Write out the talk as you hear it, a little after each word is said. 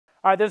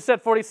All right, this is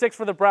set 46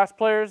 for the brass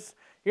players.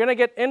 You're going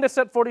to get into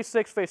set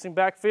 46 facing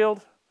backfield.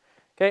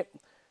 Okay,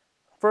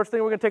 first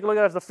thing we're going to take a look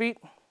at is the feet.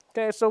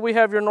 Okay, so we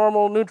have your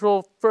normal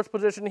neutral first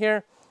position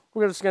here.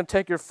 We're just going to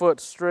take your foot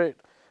straight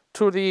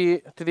to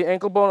the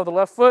ankle bone of the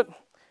left foot,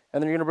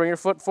 and then you're going to bring your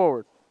foot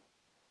forward.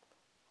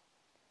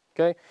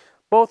 Okay,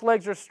 both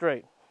legs are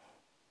straight.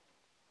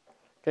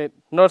 Okay,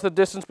 notice the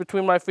distance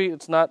between my feet.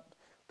 It's not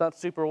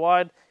super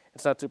wide.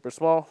 It's not super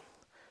small.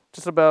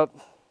 Just about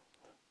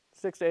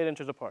 6 to 8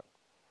 inches apart.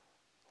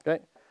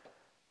 Okay,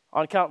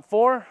 on count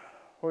 4,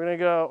 we're going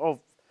to go, oh,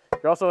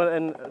 you're also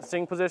in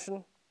sing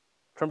position.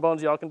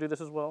 Trombones, y'all can do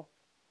this as well.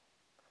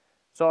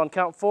 So on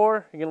count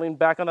 4, you're going to lean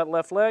back on that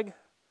left leg,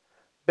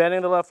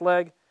 bending the left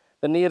leg.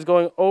 The knee is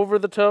going over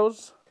the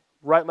toes.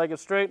 Right leg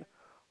is straight.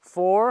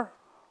 4,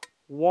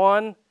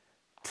 1,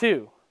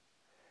 2.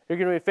 You're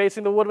going to be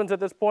facing the woodwinds at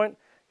this point.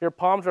 Your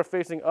palms are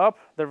facing up.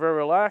 They're very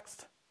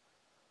relaxed.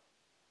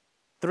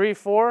 3,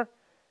 4.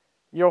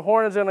 Your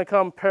horn is going to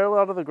come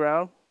parallel to the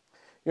ground.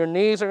 Your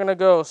knees are going to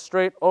go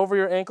straight over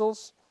your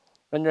ankles,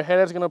 and your head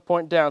is going to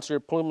point down, so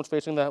your plume is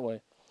facing that way.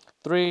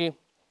 3,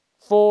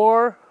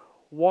 4,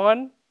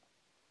 1.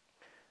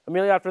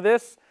 Immediately after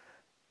this,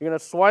 you're going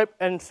to swipe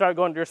and start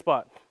going to your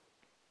spot.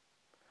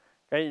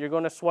 Okay, you're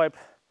going to swipe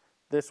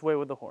this way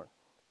with the horn.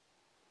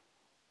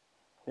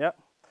 Yep.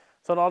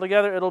 So all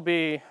together, it'll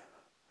be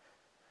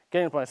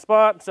getting to my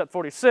spot, set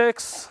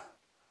 46.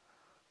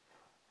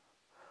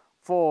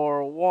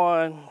 4,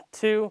 1,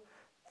 2,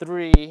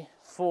 3,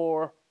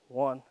 4,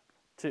 1,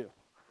 2.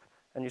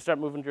 And you start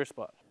moving to your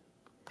spot.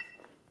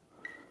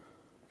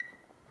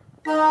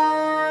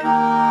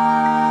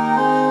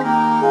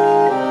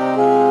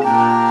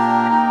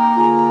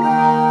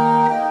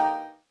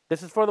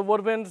 This is for the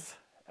woodwinds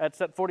at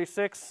set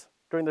 46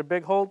 during their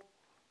big hold.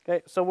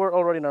 Okay, so we're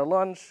already in our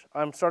lunge.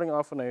 I'm starting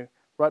off in a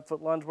right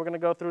foot lunge. We're going to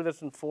go through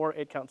this in 4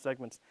 8-count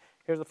segments.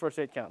 Here's the first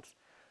 8 counts.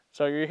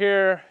 So you're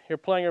here, you're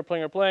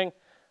playing.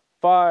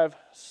 5,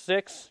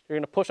 6, you're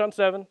going to push on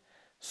 7,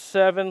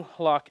 7,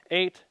 lock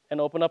 8, and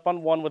open up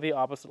on 1 with the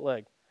opposite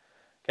leg.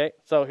 Okay,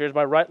 so here's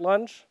my right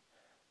lunge,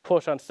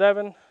 push on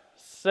 7,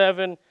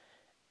 7,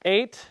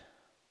 8,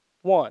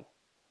 1.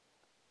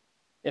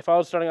 If I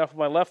was starting off with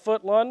my left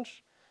foot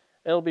lunge,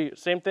 it'll be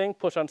same thing,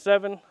 push on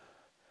 7,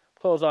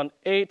 close on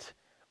 8,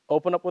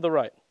 open up with the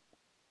right.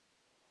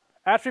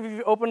 After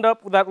you've opened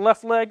up with that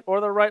left leg or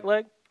the right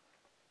leg,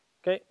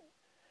 okay,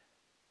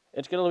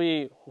 it's going to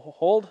be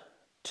hold,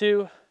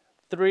 2,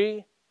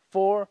 3,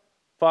 4,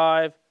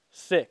 5,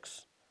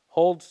 6.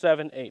 Hold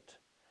 7, 8.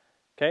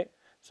 Okay,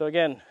 so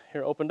again,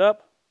 here opened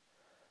up,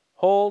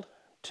 hold,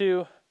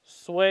 2,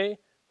 sway,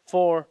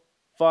 4,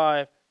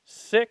 5,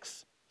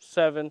 6,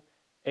 7,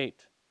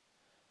 8.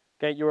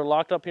 Okay, you were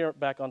locked up here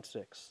back on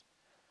 6.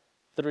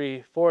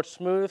 3, 4,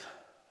 smooth,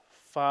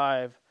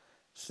 5,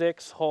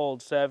 6,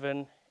 hold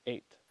 7,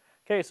 8.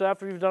 Okay, so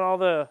after you've done all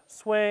the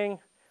swaying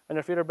and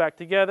your feet are back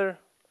together,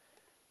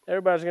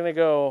 everybody's going to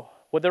go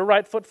with their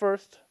right foot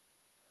first.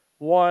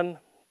 1,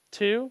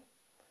 2,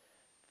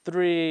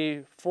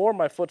 3, 4.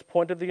 My foot's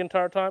pointed the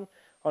entire time.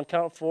 On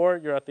count 4,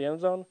 you're at the end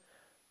zone.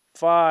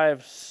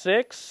 5,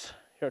 6,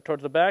 you're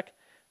towards the back.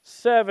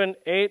 7,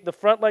 8, the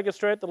front leg is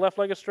straight, the left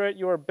leg is straight.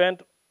 You are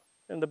bent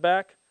in the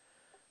back.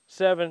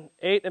 7,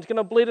 8, and it's going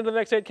to bleed into the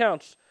next 8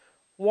 counts.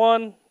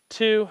 1,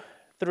 2,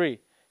 3,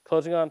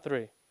 closing on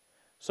 3.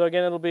 So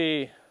again, it'll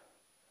be,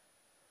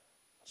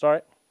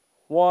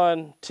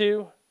 1,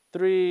 2,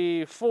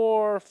 3,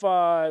 4,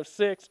 5,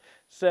 6,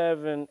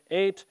 7,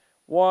 8,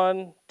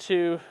 1,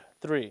 2,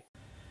 3.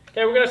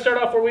 Okay, we're going to start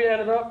off where we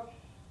ended up.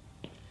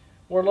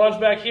 We're lunge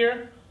back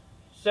here.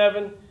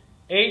 7,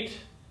 8,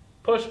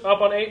 push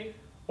up on 8,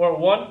 or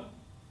 1,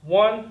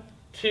 1,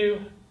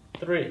 2,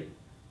 3.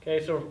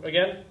 Okay, so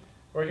again,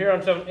 we're here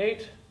on 7,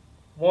 8,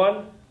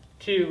 1,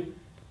 2,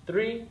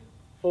 3,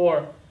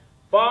 4,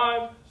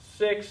 5,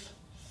 6,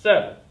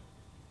 7.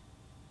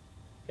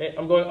 Okay,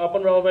 I'm going up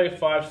on releve,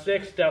 5,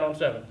 6, down on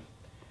 7.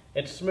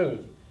 It's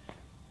smooth.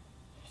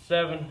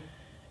 7,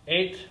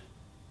 8,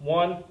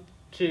 1,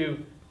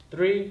 2,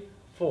 3,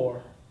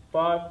 4,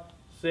 5,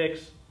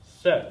 6,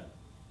 7.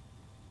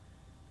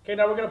 Okay,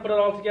 now we're going to put it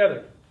all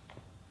together.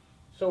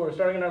 So we're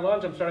starting in our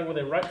lunge. I'm starting with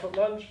a right foot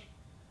lunge.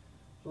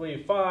 So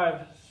we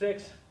 5,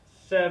 6,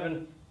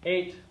 7,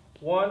 8,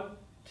 1,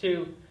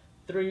 2,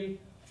 3,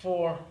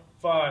 4,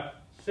 5,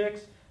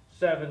 6,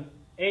 7,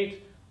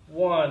 8,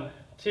 1,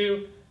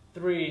 2,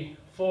 3,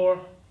 4,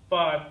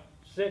 5,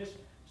 6,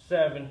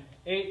 7,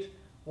 8,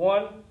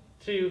 1,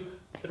 2,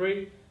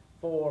 3,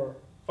 4,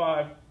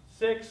 5,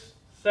 6,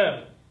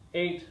 7,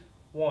 8,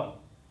 1.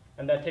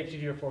 And that takes you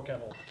to your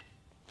 4-count hold.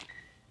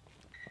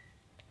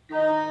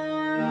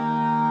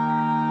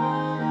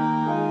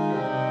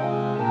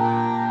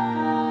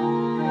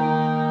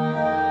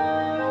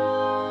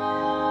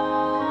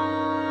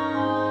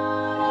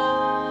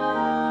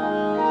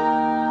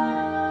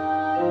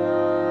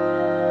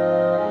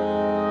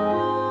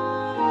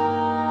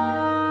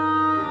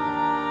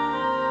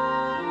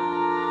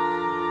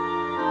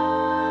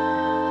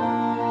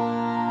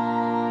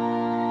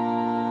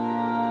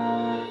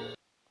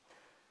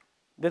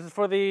 This is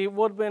for the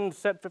woodwind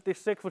set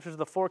 56, which is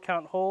the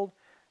 4-count hold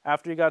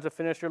after you guys have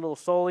finished your little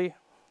soli.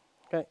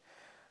 Okay,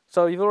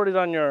 so you've already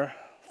done your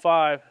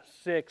 5,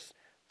 6,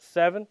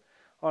 7.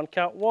 On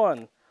count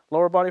 1,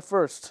 lower body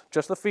first,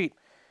 just the feet.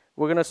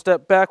 We're going to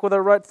step back with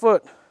our right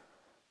foot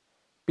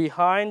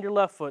behind your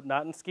left foot,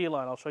 not in ski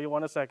line. I'll show you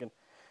one in a second.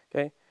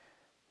 Okay,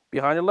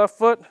 behind your left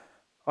foot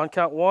on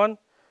count 1,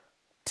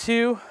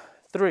 2,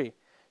 3.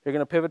 You're going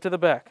to pivot to the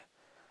back.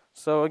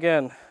 So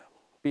again,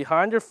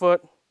 behind your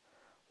foot,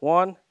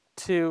 1,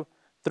 2,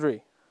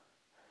 3.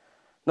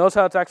 Notice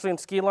how it's actually in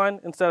ski line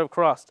instead of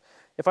crossed.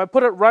 If I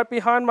put it right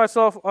behind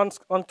myself on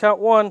count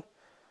 1,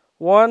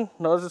 1,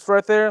 notice it's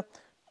right there,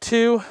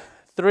 2,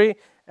 3,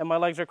 and my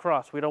legs are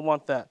crossed. We don't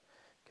want that.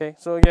 Okay,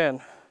 so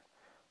again,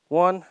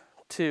 1,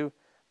 2,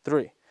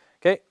 3.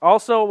 Okay,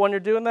 also when you're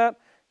doing that,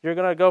 you're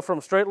going to go from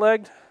straight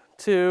legged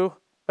to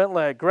bent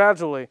leg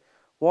gradually.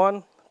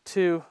 1,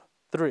 2,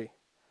 3.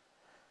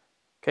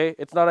 Okay,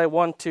 it's not a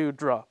 1, 2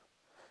 drop.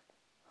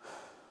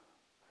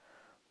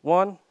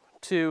 1,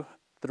 2,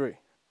 3.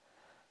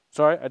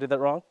 Sorry, I did that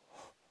wrong.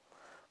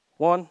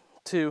 1,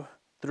 2,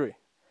 3.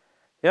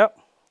 Yep,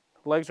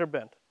 legs are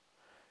bent.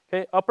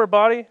 Okay, upper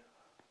body,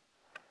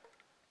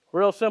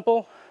 real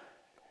simple.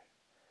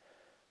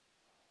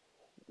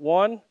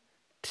 1,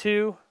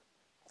 2,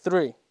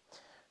 3.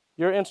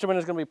 Your instrument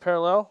is going to be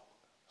parallel.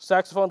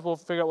 Saxophones, we'll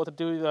figure out what to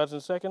do with that in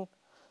a second.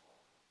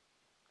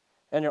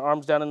 And your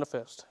arms down in the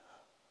fist.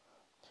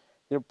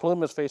 Your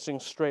plume is facing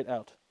straight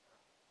out.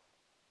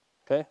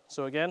 Okay,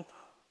 so again,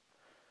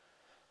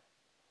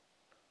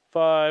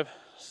 5,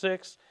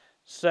 6,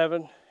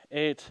 7,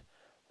 8,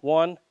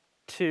 1,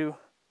 2,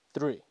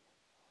 3.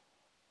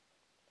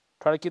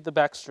 Try to keep the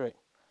back straight.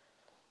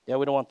 Yeah,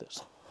 we don't want this.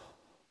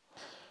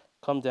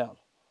 Come down.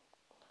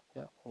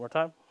 Yeah, one more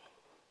time.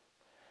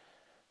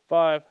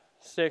 5,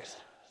 6,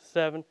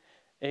 7,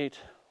 8,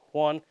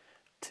 1,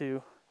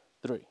 2,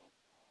 3.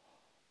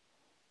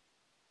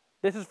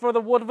 This is for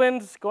the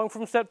woodwinds, going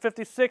from set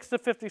 56 to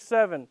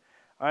 57.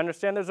 I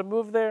understand there's a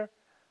move there,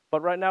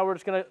 but right now I'm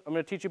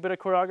gonna teach you a bit of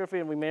choreography,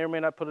 and we may or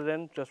may not put it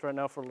in just right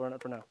now for learn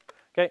it for now.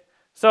 Okay,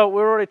 so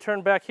we're already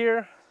turned back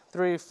here.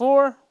 3,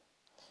 4.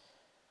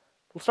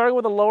 Starting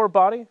with the lower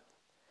body.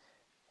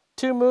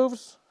 2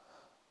 moves,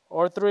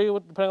 or 3,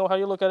 depending on how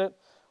you look at it.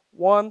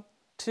 1,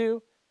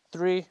 2,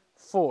 3,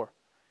 4.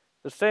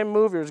 The same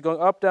move, you're just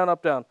going up, down,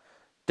 up, down.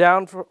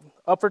 Down for,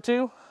 up for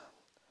 2,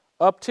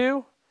 up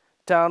 2,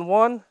 down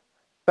 1,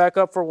 back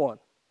up for 1.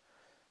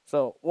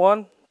 So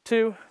 1,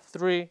 2,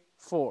 3,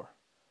 4.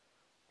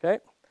 Okay?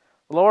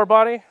 Lower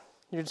body,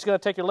 you're just going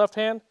to take your left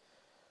hand,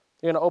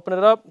 you're going to open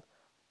it up,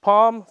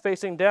 palm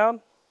facing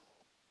down.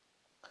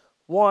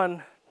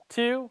 1,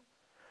 2,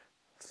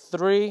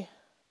 3,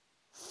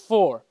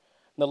 4. And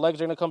the legs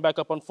are going to come back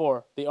up on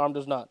 4. The arm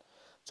does not.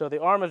 So the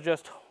arm is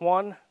just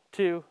 1,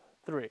 2,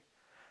 3.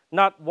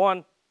 Not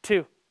 1,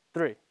 2,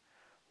 3.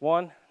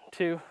 1,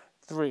 2,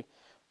 3,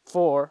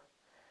 4.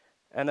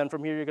 And then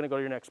from here, you're going to go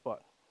to your next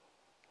spot.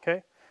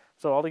 Okay?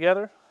 So all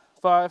together,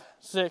 5,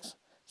 6,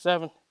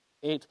 7,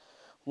 8,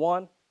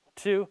 1,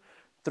 2,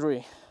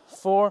 3,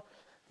 4.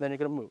 Then you're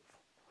going to move.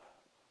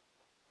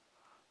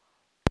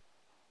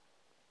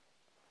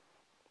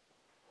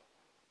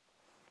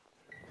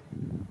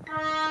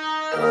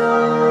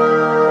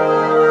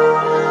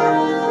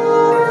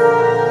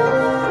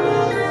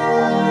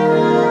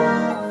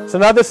 So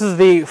now this is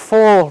the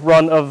full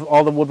run of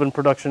all the woodwind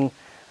production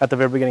at the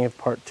very beginning of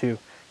part 2.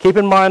 Keep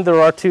in mind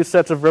there are 2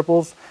 sets of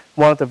ripples,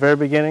 one at the very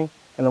beginning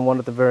and then one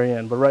at the very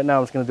end. But right now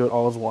I'm just going to do it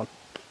all as one.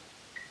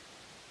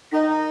 6,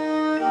 7,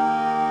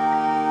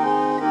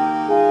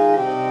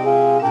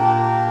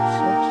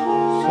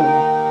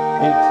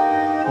 8,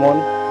 1,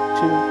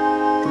 2,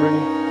 3,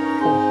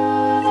 4,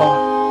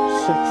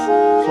 5, 6,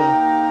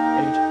 7,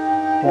 8,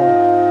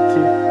 1,